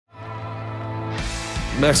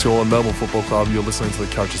Max Gorlin, Melbourne Football Club. You're listening to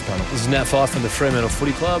the Coaches Panel. This is Nat Fyfe from the Fremantle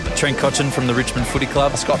Footy Club. Trent Cotchin from the Richmond Footy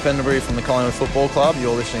Club. Scott Pendlebury from the Collingwood Football Club.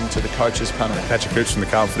 You're listening to the Coaches Panel. Patrick Cooch from the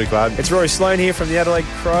Carlton Footy Club. It's Rory Sloane here from the Adelaide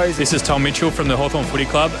Crows. This is Tom Mitchell from the Hawthorn Footy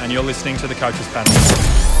Club, and you're listening to the Coaches Panel.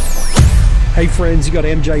 Hey friends, you got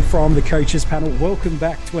MJ from the Coaches Panel. Welcome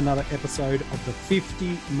back to another episode of the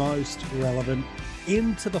 50 most relevant,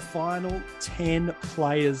 into the final 10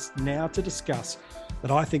 players now to discuss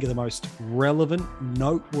that I think are the most relevant,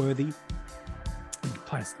 noteworthy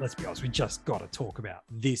players. Let's be honest, we just got to talk about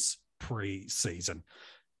this pre-season.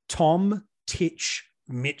 Tom Titch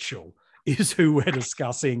Mitchell is who we're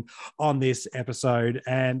discussing on this episode,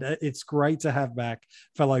 and it's great to have back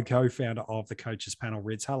fellow co-founder of the Coaches Panel,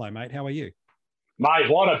 Rids. Hello, mate. How are you? Mate,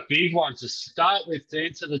 what a big one to start with to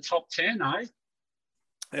enter the top 10, eh?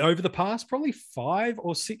 Over the past probably 5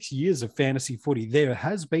 or 6 years of fantasy footy, there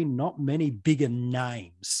has been not many bigger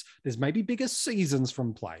names. There's maybe bigger seasons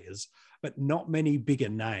from players, but not many bigger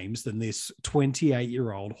names than this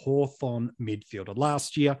 28-year-old Hawthorn midfielder.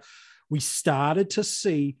 Last year, we started to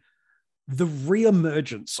see the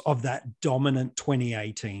re-emergence of that dominant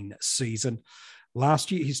 2018 season. Last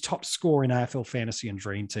year, his top score in AFL Fantasy and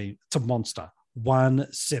Dream Team, it's a monster.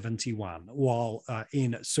 171, while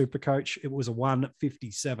in Supercoach, it was a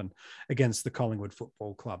 157 against the Collingwood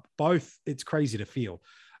Football Club. Both, it's crazy to feel,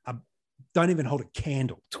 don't even hold a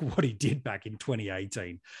candle to what he did back in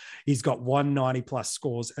 2018. He's got 190 plus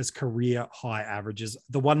scores as career high averages,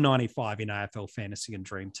 the 195 in AFL Fantasy and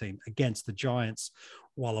Dream Team against the Giants,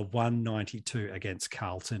 while a 192 against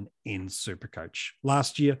Carlton in Supercoach.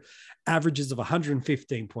 Last year, averages of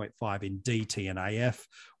 115.5 in DT and AF,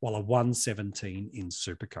 while a 117 in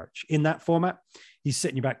Supercoach. In that format, he's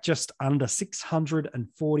setting you back just under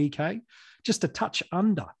 640K, just a touch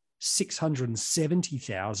under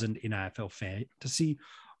 670,000 in AFL Fantasy,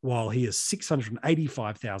 while he is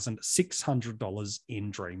 $685,600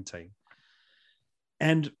 in Dream Team.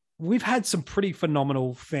 And we've had some pretty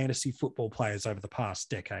phenomenal fantasy football players over the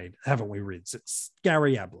past decade, haven't we, Rids? It's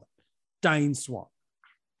Gary Ablett, Dane Swan,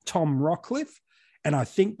 Tom Rockcliffe, and I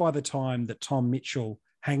think by the time that Tom Mitchell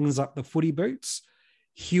hangs up the footy boots,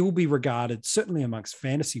 he'll be regarded, certainly amongst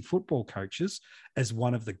fantasy football coaches, as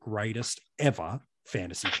one of the greatest ever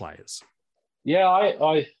fantasy players. Yeah,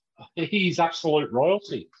 he's absolute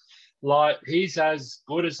royalty. Like, he's as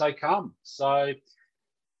good as they come. So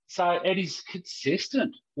and he's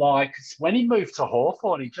consistent. Like, when he moved to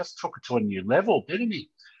Hawthorn, he just took it to a new level, didn't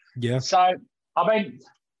he? Yeah. So, I mean,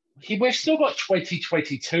 we've still got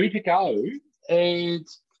 2022 to go, and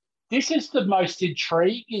this is the most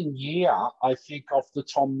intriguing year, I think, of the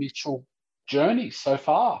Tom Mitchell journey so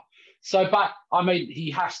far. So, but, I mean, he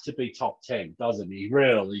has to be top 10, doesn't he?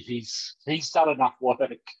 Really, he's done enough work.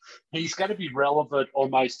 He's going to be relevant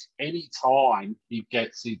almost any time he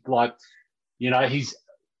gets it. Like, you know, he's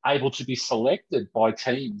able to be selected by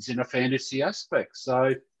teams in a fantasy aspect.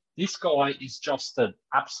 So this guy is just an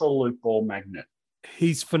absolute ball magnet.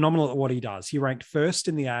 He's phenomenal at what he does. He ranked first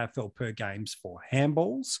in the AFL per games for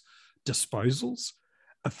handballs, disposals,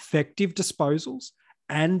 effective disposals,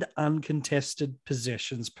 and uncontested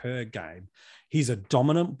possessions per game. He's a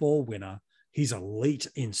dominant ball winner. He's elite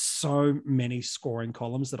in so many scoring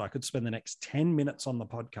columns that I could spend the next 10 minutes on the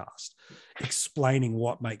podcast explaining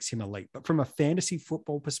what makes him elite. But from a fantasy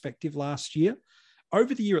football perspective last year,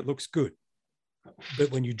 over the year, it looks good.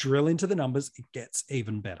 But when you drill into the numbers, it gets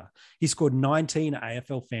even better. He scored 19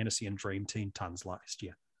 AFL Fantasy and Dream Team tons last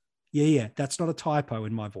year. Yeah, that's not a typo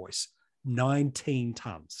in my voice. 19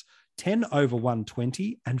 tons. 10 over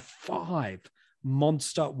 120 and 5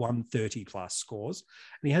 monster 130 plus scores.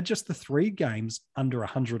 And he had just the 3 games under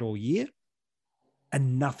 100 all year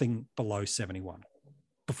and nothing below 71.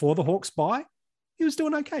 Before the Hawks bye, he was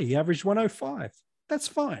doing okay. He averaged 105. That's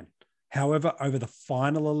fine. However, over the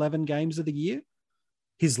final 11 games of the year,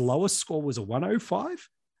 his lowest score was a 105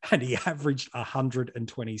 and he averaged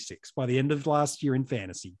 126. By the end of last year in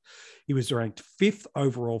fantasy, he was ranked 5th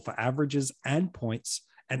overall for averages and points,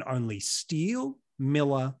 and only Steele,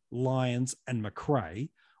 Miller, Lyons, and McRae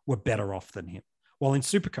were better off than him. While in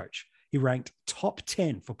Supercoach, he ranked top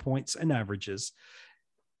 10 for points and averages,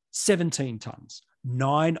 17 tons,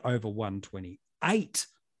 9 over 120, 8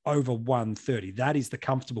 over 130. That is the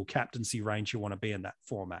comfortable captaincy range you want to be in that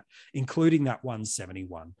format, including that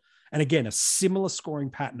 171. And again, a similar scoring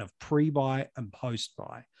pattern of pre-buy and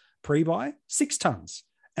post-buy. Pre-buy, 6 tons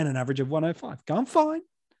and an average of 105. Going fine.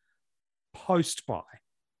 Post-buy.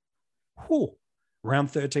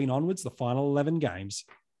 Round 13 onwards, the final 11 games,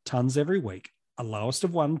 tons every week, a lowest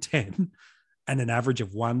of 110 and an average of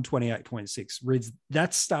 128.6.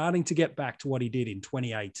 That's starting to get back to what he did in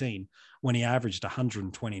 2018 when he averaged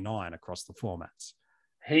 129 across the formats.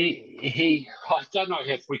 I don't know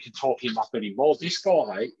if we can talk him up anymore. This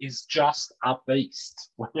guy is just a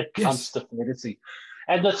beast when it comes to fantasy.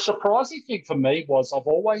 And the surprising thing for me was I've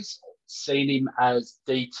always seen him as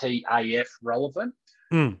DTAF relevant,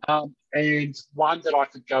 and one that I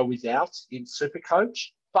could go without in Supercoach.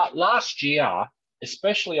 But last year,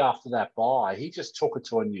 especially after that bye, he just took it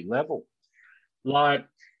to a new level.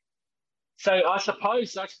 So I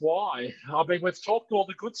suppose that's why. I mean, we've talked all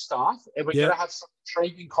the good stuff, and we're going to have some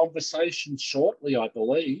intriguing conversations shortly, I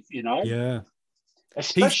believe, Yeah.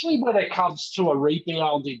 Especially when it comes to a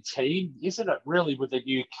rebounding team, isn't it really, with a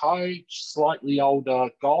new coach, slightly older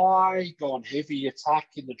guy, gone heavy attack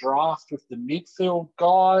in the draft with the midfield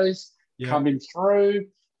guys coming through.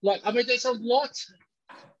 There's a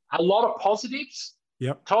lot of positives.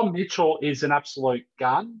 Yep. Tom Mitchell is an absolute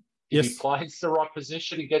gun. If Yes. he plays the right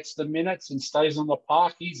position, he gets the minutes and stays on the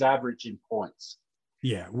park, he's averaging points.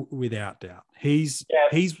 Yeah, without doubt. He's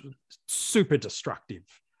super destructive.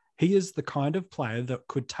 He is the kind of player that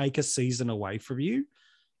could take a season away from you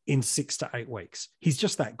in 6 to 8 weeks. He's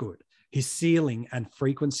just that good. His ceiling and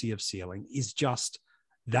frequency of ceiling is just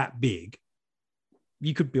that big.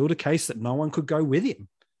 You could build a case that no one could go with him,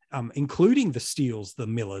 including the Steeles, the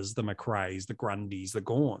Millers, the McRaes, the Grundys, the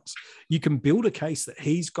Gauns. You can build a case that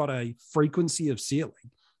he's got a frequency of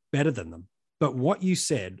ceiling better than them. But what you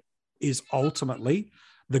said is ultimately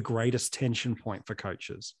the greatest tension point for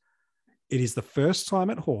coaches. It is the first time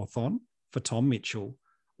at Hawthorn for Tom Mitchell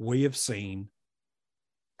we have seen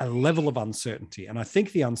a level of uncertainty. And I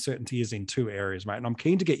think the uncertainty is in 2 areas, mate. And I'm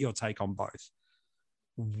keen to get your take on both.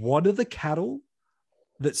 What are the cattle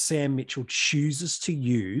that Sam Mitchell chooses to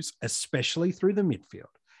use, especially through the midfield?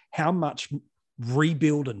 How much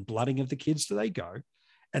rebuild and blooding of the kids do they go?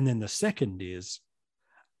 And then the second is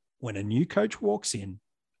when a new coach walks in,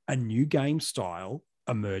 a new game style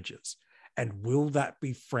emerges. And will that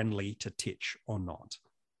be friendly to Titch or not?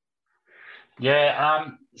 Yeah,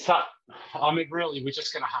 really, we're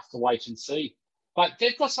just going to have to wait and see. But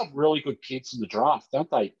they've got some really good kids in the draft, don't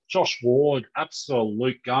they? Josh Ward,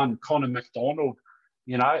 absolute gun. Connor McDonald,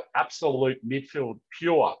 absolute midfield,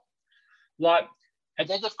 pure. And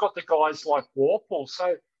then they've got the guys like Warple.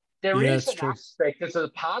 So there is an aspect, there's a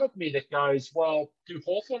part of me that goes, well, do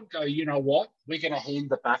Hawthorn go, you know what, we're going to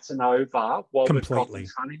hand the baton over while we've got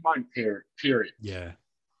this honeymoon period. Yeah.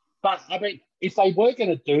 But, if they were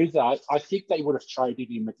going to do that, I think they would have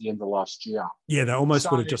traded him at the end of last year. Yeah, they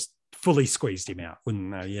almost would have just fully squeezed him out,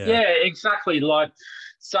 wouldn't they? Yeah. Yeah, exactly.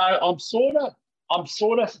 So I'm sort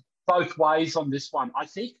of both ways on this one. I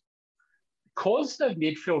think because the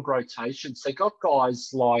midfield rotations, they got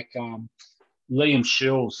guys like Liam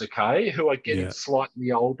Shields, who are getting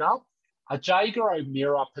slightly older. Jager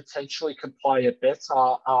O'Meara potentially can play a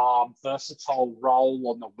better versatile role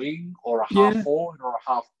on the wing or a half forward or a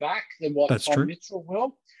half back than what Tom Mitchell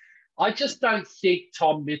will. I just don't think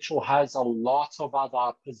Tom Mitchell has a lot of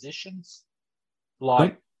other positions.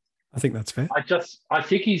 I think that's fair. I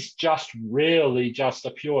think he's just really just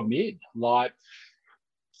a pure mid.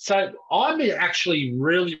 So I'm actually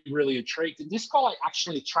really, really intrigued. And this guy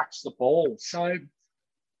actually attracts the ball. So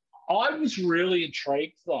I was really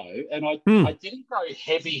intrigued, though, and I didn't go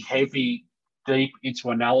heavy deep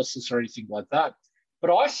into analysis or anything like that.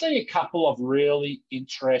 But I see a couple of really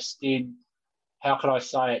interesting, how can I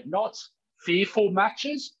say it, not fearful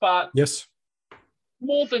matches, but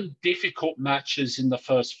more than difficult matches in the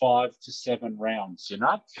first 5 to 7 rounds,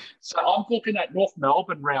 So I'm looking at North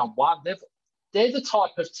Melbourne round 1. They're the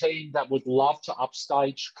type of team that would love to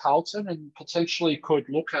upstage Carlton and potentially could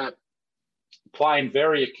look at playing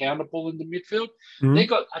very accountable in the midfield. They've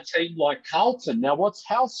got a team like Carlton. Now,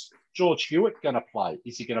 how's George Hewitt going to play?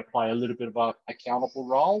 Is he going to play a little bit of an accountable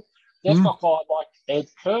role? They've got a guy like Ed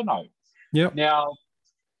Curnow. Yep. Now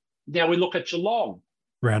we look at Geelong.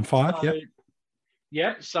 Round 5,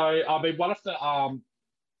 So, one of the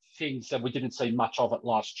things that we didn't see much of it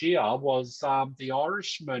last year was the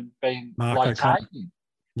Irishman being tagging.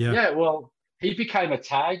 Yeah, well, he became a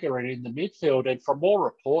tagger and in the midfield, and from all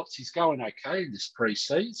reports, he's going okay in this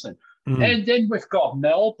pre-season. And then we've got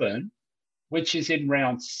Melbourne, which is in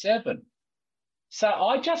round 7. So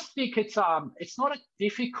I just think it's not a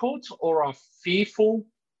difficult or a fearful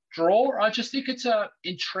draw. I just think it's an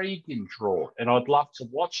intriguing draw, and I'd love to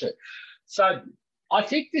watch it. So I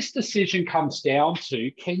think this decision comes down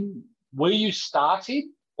to will you start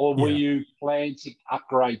him or will you plan to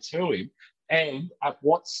upgrade to him? And at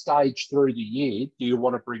what stage through the year do you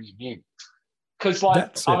want to bring him in? Because,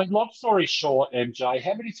 long story short, MJ,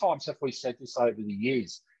 how many times have we said this over the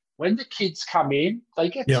years? When the kids come in, they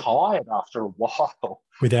get tired after a while.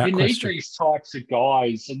 Without you question. need these types of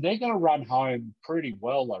guys, and they're going to run home pretty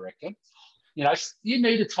well, I reckon. You know, you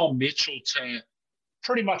need a Tom Mitchell to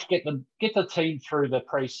pretty much get the team through the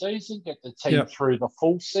preseason, get the team through the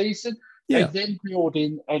full season, and then build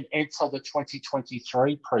in and enter the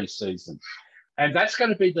 2023 preseason. And that's going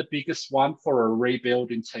to be the biggest one for a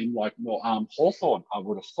rebuilding team like Hawthorn, I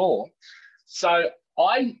would have thought. So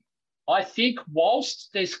I think whilst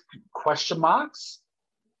there's question marks,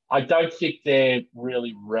 I don't think they're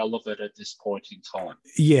really relevant at this point in time.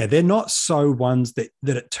 Yeah, they're not so ones that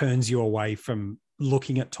it turns you away from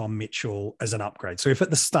looking at Tom Mitchell as an upgrade. So if at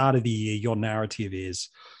the start of the year your narrative is,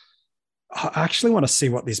 I actually want to see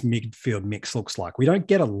what this midfield mix looks like. We don't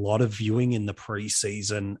get a lot of viewing in the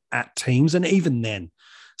preseason at teams. And even then,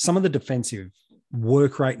 some of the defensive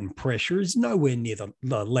work rate and pressure is nowhere near the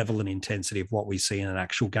level and intensity of what we see in an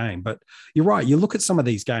actual game. But you're right. You look at some of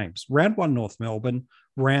these games, round 1, North Melbourne,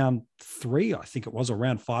 round 3, I think it was, or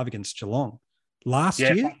round 5 against Geelong last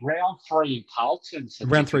year. Round 3 in Carlton.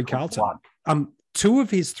 Round 3 Carlton. 2 of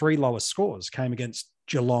his 3 lowest scores came against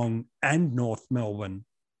Geelong and North Melbourne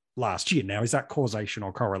last year. Now, is that causation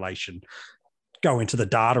or correlation? Go into the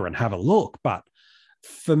data and have a look. But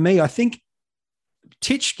for me, I think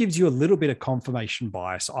Titch gives you a little bit of confirmation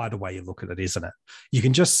bias either way you look at it, isn't it? You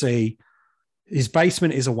can just see his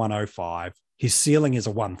basement is a 105. His ceiling is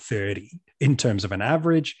a 130 in terms of an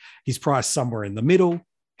average. He's priced somewhere in the middle.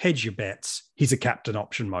 Hedge your bets. He's a captain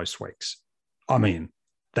option most weeks. I mean,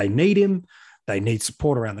 they need him. They need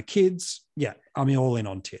support around the kids. Yeah, I'm all in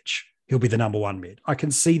on Titch. He'll be the number 1 mid. I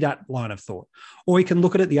can see that line of thought. Or you can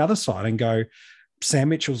look at it the other side and go, Sam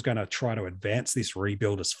Mitchell's going to try to advance this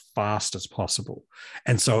rebuild as fast as possible.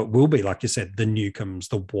 And so it will be, like you said, the Newcombs,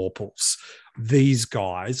 the Warples, these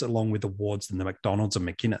guys, along with the Wards and the McDonalds and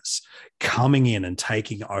McInnes, coming in and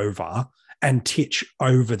taking over, and Titch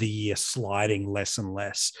over the year sliding less and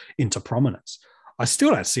less into prominence. I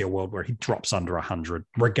still don't see a world where he drops under 100,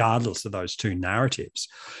 regardless of those two narratives.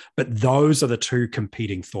 But those are the two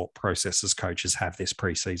competing thought processes coaches have this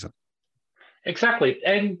preseason. Exactly.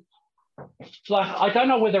 And I don't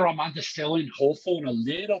know whether I'm underselling Hawthorn a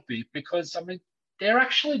little bit because, I mean, they're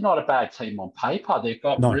actually not a bad team on paper. They've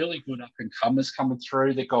got really good up-and-comers coming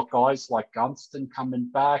through. They've got guys like Gunston coming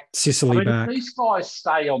back. Sicily back. If these guys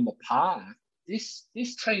stay on the park, this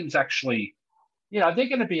team's actually, they're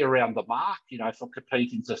going to be around the mark, for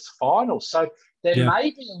competing to finals. So there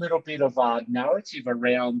may be a little bit of a narrative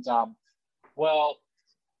around,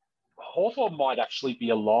 Hawthorn might actually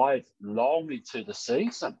be alive long into the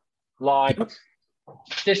season.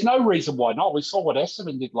 There's no reason why not. We saw what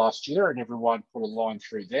Essendon did last year and everyone put a line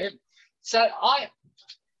through them. So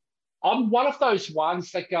I'm one of those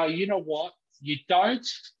ones that go, you know what? You don't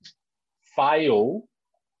fail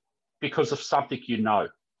because of something you know.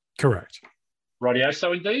 Correct. Rightio.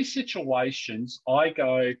 So in these situations, I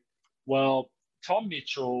go, well, Tom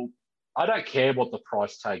Mitchell, I don't care what the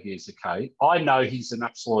price tag is, okay? I know he's an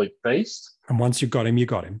absolute beast. And once you've got him, you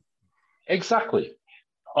got him. Exactly.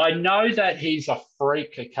 I know that he's a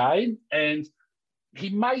freak, okay? And he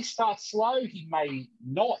may start slow. He may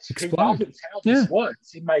not. Explode. Who knows how this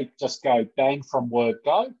works? He may just go bang from word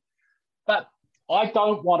go. But I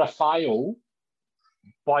don't want to fail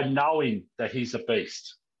by knowing that he's a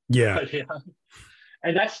beast. Yeah.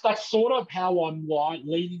 And that's sort of how I'm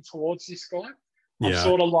leaning towards this guy. I'm Yeah.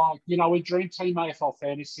 sort of like, with Dream Team AFL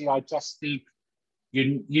Fantasy, I just think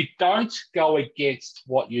you don't go against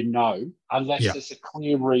what you know unless there's a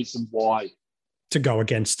clear reason why. To go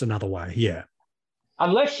against another way, yeah.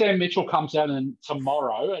 Unless Sam Mitchell comes out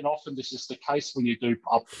tomorrow, and often this is the case when you do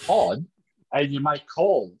a pod and you make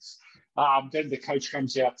calls, then the coach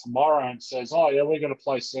comes out tomorrow and says, oh, yeah, we're going to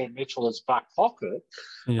play Sam Mitchell as back pocket.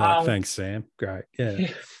 Yeah, thanks, Sam. Great, yeah.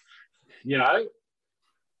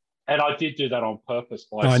 And I did do that on purpose.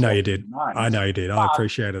 I know you did. I know you did. I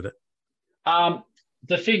appreciated it.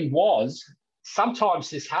 The thing was, sometimes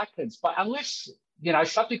this happens, but unless,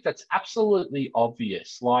 something that's absolutely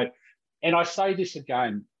obvious, and I say this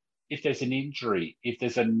again, if there's an injury, if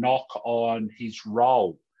there's a knock on his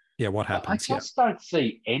role. Yeah, what happens? I just don't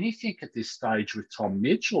see anything at this stage with Tom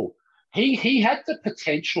Mitchell. He had the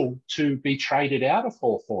potential to be traded out of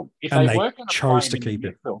Hawthorn. If and they weren't going to chose to keep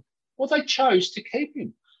him. Well, they chose to keep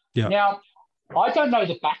him. Yeah. Now, I don't know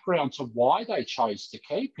the background to why they chose to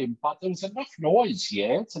keep him, but there was enough noise,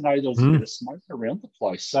 to know there was a bit of smoke around the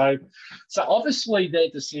place. So obviously their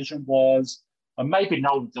decision was, maybe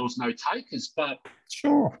there was no takers, but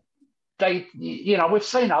sure, we've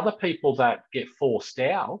seen other people that get forced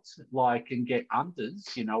out, and get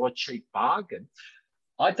unders, a cheap bargain.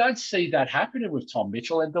 I don't see that happening with Tom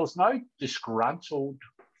Mitchell, and there was no disgruntled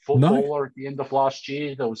footballer at the end of last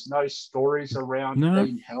year. There was no stories around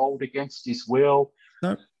being held against his will.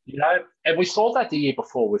 No. And we saw that the year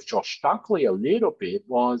before with Josh Dunkley a little bit.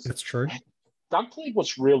 That's true. Dunkley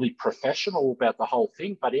was really professional about the whole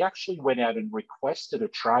thing, but he actually went out and requested a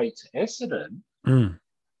trade to Essendon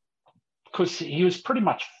because he was pretty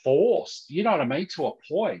much forced, you know what I mean, to a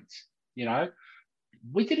point,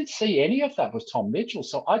 We didn't see any of that with Tom Mitchell,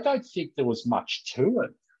 so I don't think there was much to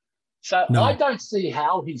it. So I don't see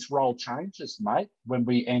how his role changes, mate, when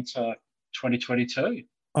we enter 2022.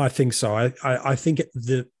 I think so. I think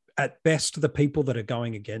at best, the people that are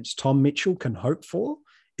going against Tom Mitchell can hope for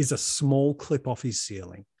is a small clip off his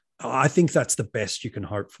ceiling. I think that's the best you can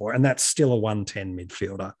hope for, and that's still a 110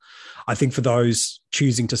 midfielder. I think for those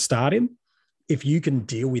choosing to start him, if you can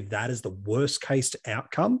deal with that as the worst case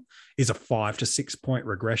outcome is a 5 to 6 point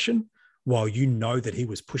regression, while you know that he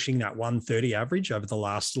was pushing that 130 average over the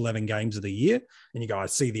last 11 games of the year, and you go, I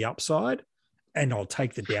see the upside, and I'll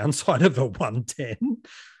take the downside of a 110.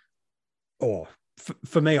 Or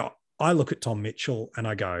for me, I look at Tom Mitchell and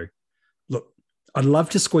I go, look, I'd love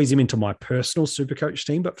to squeeze him into my personal Supercoach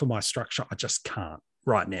team, but for my structure, I just can't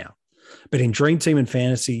right now. But in Dream Team and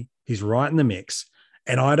Fantasy, he's right in the mix.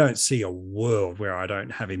 And I don't see a world where I don't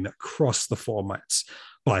have him across the formats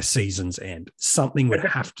by season's end. Something would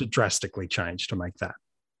have to drastically change to make that.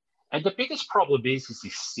 And the biggest problem is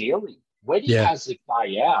his ceiling. When he has a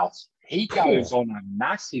day out, he goes on a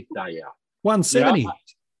massive day out. 170.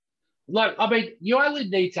 You only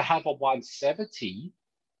need to have a 170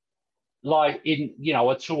 in,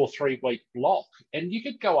 a 2 or 3 week block, and you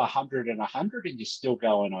could go 100 and 100 and you're still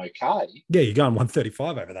going okay. Yeah, you're going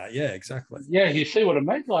 135 over that. Yeah, exactly. Yeah, you see what I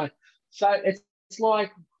mean? So it's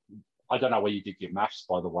like, I don't know where you did your maths,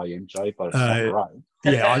 by the way, MJ, but it's not right.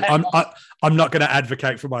 Yeah, I'm not going to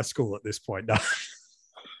advocate for my school at this point, no.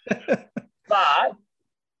 But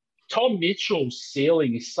Tom Mitchell's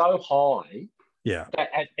ceiling is so high that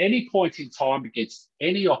at any point in time against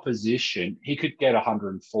any opposition, he could get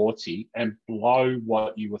 140 and blow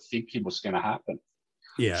what you were thinking was going to happen.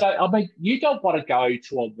 Yeah. So, you don't want to go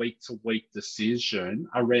to a week-to-week decision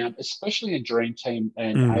around, especially in Dream Team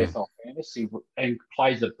and AFL Fantasy, and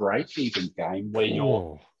play the break-even game where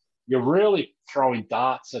you're really throwing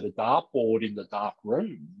darts at a dartboard in the dark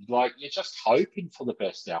room. You're just hoping for the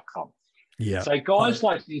best outcome. Yeah. So guys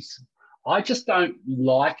like this, I just don't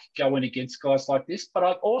like going against guys like this, but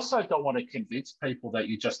I also don't want to convince people that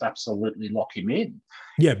you just absolutely lock him in.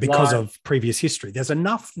 Yeah, because of previous history. There's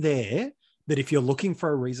enough there that if you're looking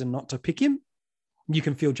for a reason not to pick him, you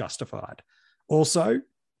can feel justified. Also,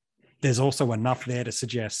 there's also enough there to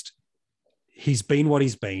suggest he's been what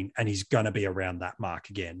he's been and he's going to be around that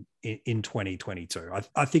mark again in 2022.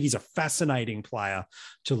 I think he's a fascinating player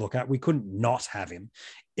to look at. We couldn't not have him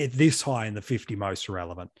at this high in the 50 most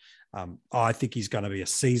relevant. I think he's going to be a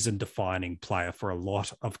season-defining player for a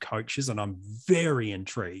lot of coaches, and I'm very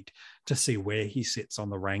intrigued to see where he sits on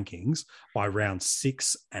the rankings by round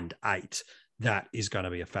 6 and 8. That is going to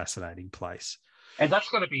be a fascinating place. And that's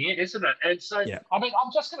going to be it, isn't it? And so, I'm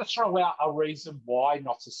just going to throw out a reason why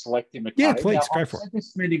not to select him. Okay? Yeah, please, go for it. I've said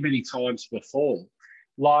this many, many times before.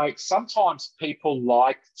 Sometimes people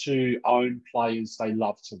like to own players they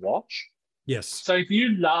love to watch. Yes. So if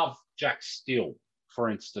you love Jack Steele, for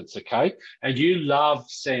instance, okay, and you love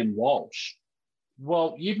Sam Walsh,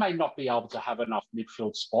 well, you may not be able to have enough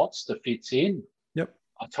midfield spots to fit in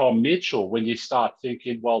Tom Mitchell when you start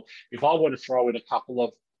thinking, well, if I want to throw in a couple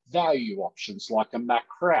of value options like a Matt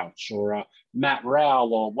Crouch or a Matt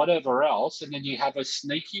Rowell or whatever else, and then you have a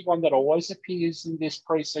sneaky one that always appears in this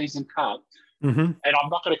preseason cup. Mm-hmm. And I'm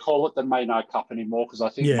not going to call it the Maynard Cup anymore because I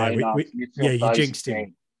think Maynard... you jinxed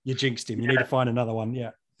him. You jinxed him. You need to find another one,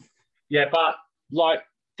 Yeah, but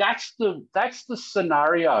that's the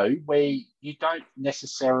scenario where you don't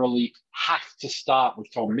necessarily have to start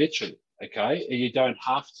with Tom Mitchell, okay? And you don't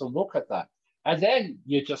have to look at that. And then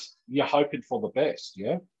you're hoping for the best,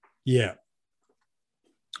 yeah? Yeah.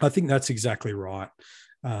 I think that's exactly right.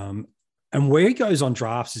 And where he goes on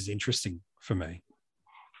drafts is interesting for me,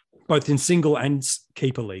 both in single and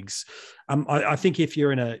keeper leagues. I think if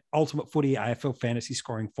you're in an Ultimate Footy AFL fantasy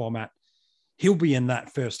scoring format, he'll be in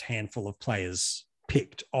that first handful of players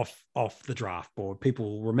picked off the draft board. People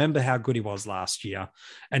will remember how good he was last year.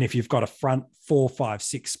 And if you've got a front 4, 5,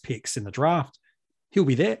 6 picks in the draft, he'll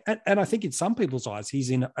be there. And I think in some people's eyes, he's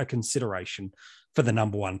in a consideration for the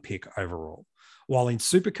number 1 pick overall. While in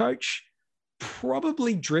Supercoach,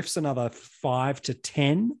 probably drifts another 5 to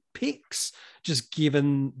 10 picks, just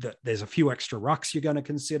given that there's a few extra rucks you're going to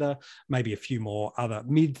consider, maybe a few more other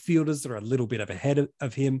midfielders that are a little bit ahead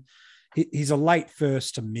of him. He's a late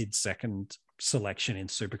first to mid-second selection in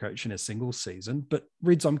Supercoach in a single season. But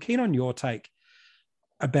Rids, I'm keen on your take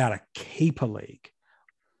about a keeper league.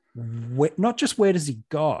 Not just where does he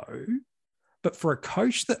go, but for a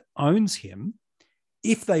coach that owns him,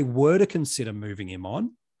 if they were to consider moving him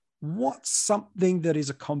on, what's something that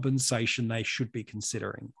is a compensation they should be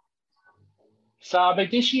considering? So, I mean,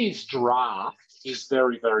 this year's draft is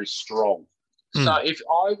very, very strong. So if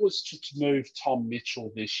I was to move Tom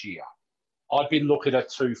Mitchell this year, I'd be looking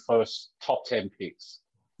at 2 first top 10 picks.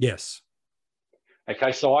 Yes.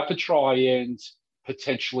 Okay, so I could try and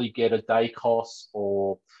potentially get a Dacos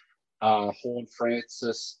or Horn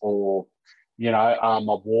Francis or,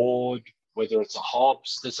 a Ward, whether it's a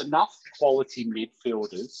Hobbs. There's enough quality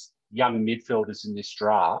midfielders, young midfielders in this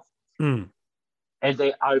draft, and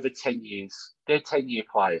they're over 10 years. They're 10-year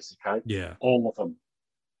players, okay? Yeah. All of them.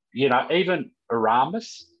 Even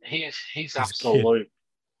Aramis, he's absolute.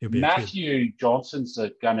 Matthew Johnson's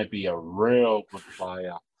going to be a real good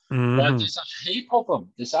player. But there's a heap of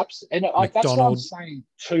them. That's why I'm saying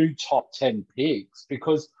 2 top 10 picks,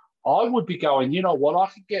 because I would be going, you know what, I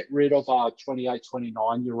could get rid of a 28,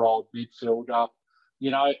 29-year-old midfielder,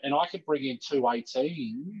 and I could bring in 2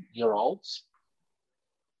 18-year-olds.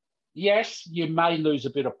 Yes, you may lose a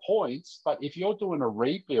bit of points, but if you're doing a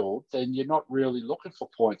rebuild, then you're not really looking for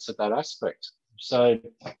points at that aspect. So,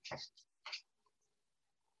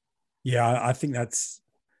 yeah, I think it's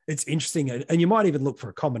interesting. And you might even look for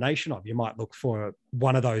a combination of, you might look for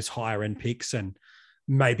one of those higher end picks and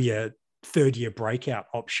maybe a third-year breakout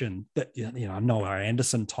option that, Noah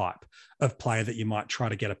Anderson type of player that you might try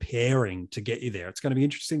to get a pairing to get you there. It's going to be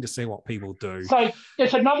interesting to see what people do. So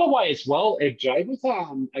there's another way as well, FJ, with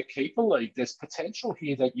a keeper league, there's potential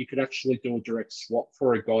here that you could actually do a direct swap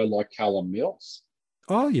for a guy like Callum Mills.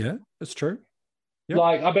 Oh, yeah, that's true. Yep.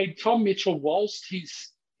 Tom Mitchell, whilst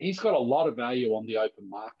he's got a lot of value on the open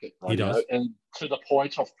market, right? He does. And to the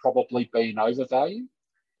point of probably being overvalued.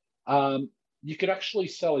 You could actually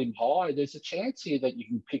sell him high. There's a chance here that you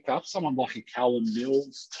can pick up someone like a Callum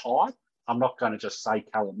Mills type. I'm not going to just say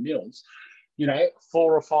Callum Mills. 4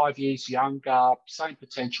 or 5 years younger, same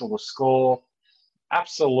potential to score,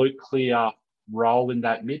 absolute clear role in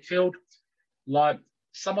that midfield.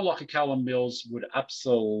 Someone like a Callum Mills would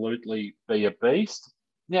absolutely be a beast.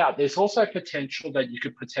 Now, there's also potential that you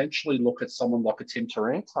could potentially look at someone like a Tim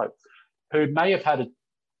Taranto, who may have had a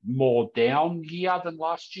more down year than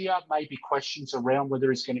last year, maybe questions around whether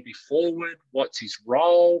he's going to be forward, what's his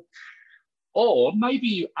role, or maybe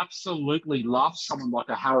you absolutely love someone like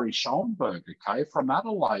a Harry Schoenberg, okay, from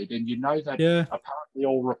Adelaide, and that apparently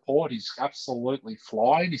all report he's absolutely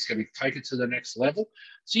flying, he's going to take it to the next level.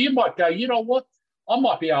 So you might go, you know what, I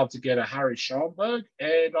might be able to get a Harry Schoenberg,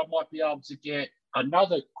 and I might be able to get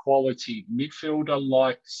another quality midfielder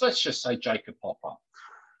like, let's just say, Jacob Popper.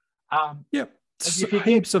 Yep.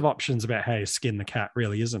 Heaps of options about how you skin the cat,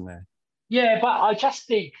 really, isn't there? Yeah, but I just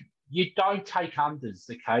think you don't take unders,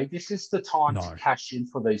 okay? This is the time to cash in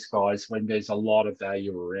for these guys when there's a lot of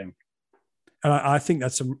value around. And I think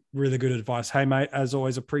that's some really good advice. Hey, mate, as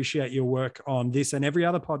always, appreciate your work on this and every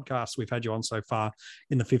other podcast we've had you on so far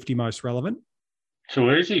in the 50 Most Relevant.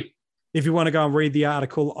 Too easy. If you want to go and read the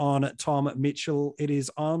article on Tom Mitchell, it is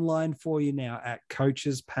online for you now at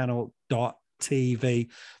coachespanel.TV.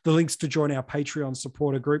 The links to join our Patreon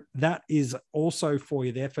supporter group, that is also for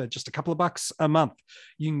you there for just a couple of bucks a month.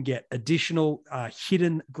 You can get additional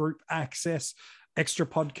hidden group access, extra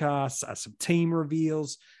podcasts, some team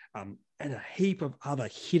reveals, and a heap of other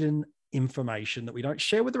hidden information that we don't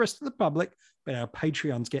share with the rest of the public, but our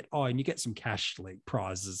Patreons get. Oh, and you get some cash league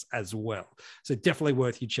prizes as well. So definitely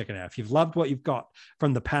worth you checking out. If you've loved what you've got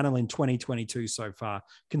from the panel in 2022 so far,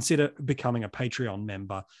 consider becoming a Patreon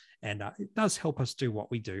member. And it does help us do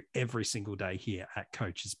what we do every single day here at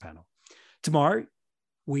Coaches Panel. Tomorrow,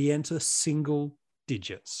 we enter single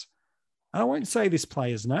digits. I won't say this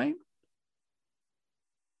player's name,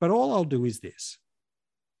 but all I'll do is this.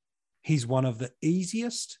 He's one of the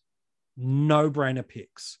easiest no-brainer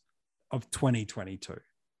picks of 2022.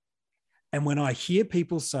 And when I hear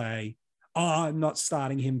people say, I'm not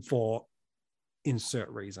starting him for insert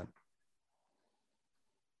reason,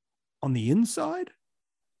 on the inside,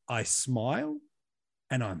 I smile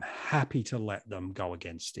and I'm happy to let them go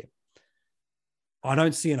against him. I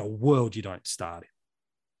don't see in a world you don't start him.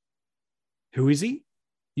 Who is he?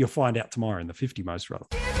 You'll find out tomorrow in the 50 Most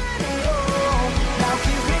Relevant.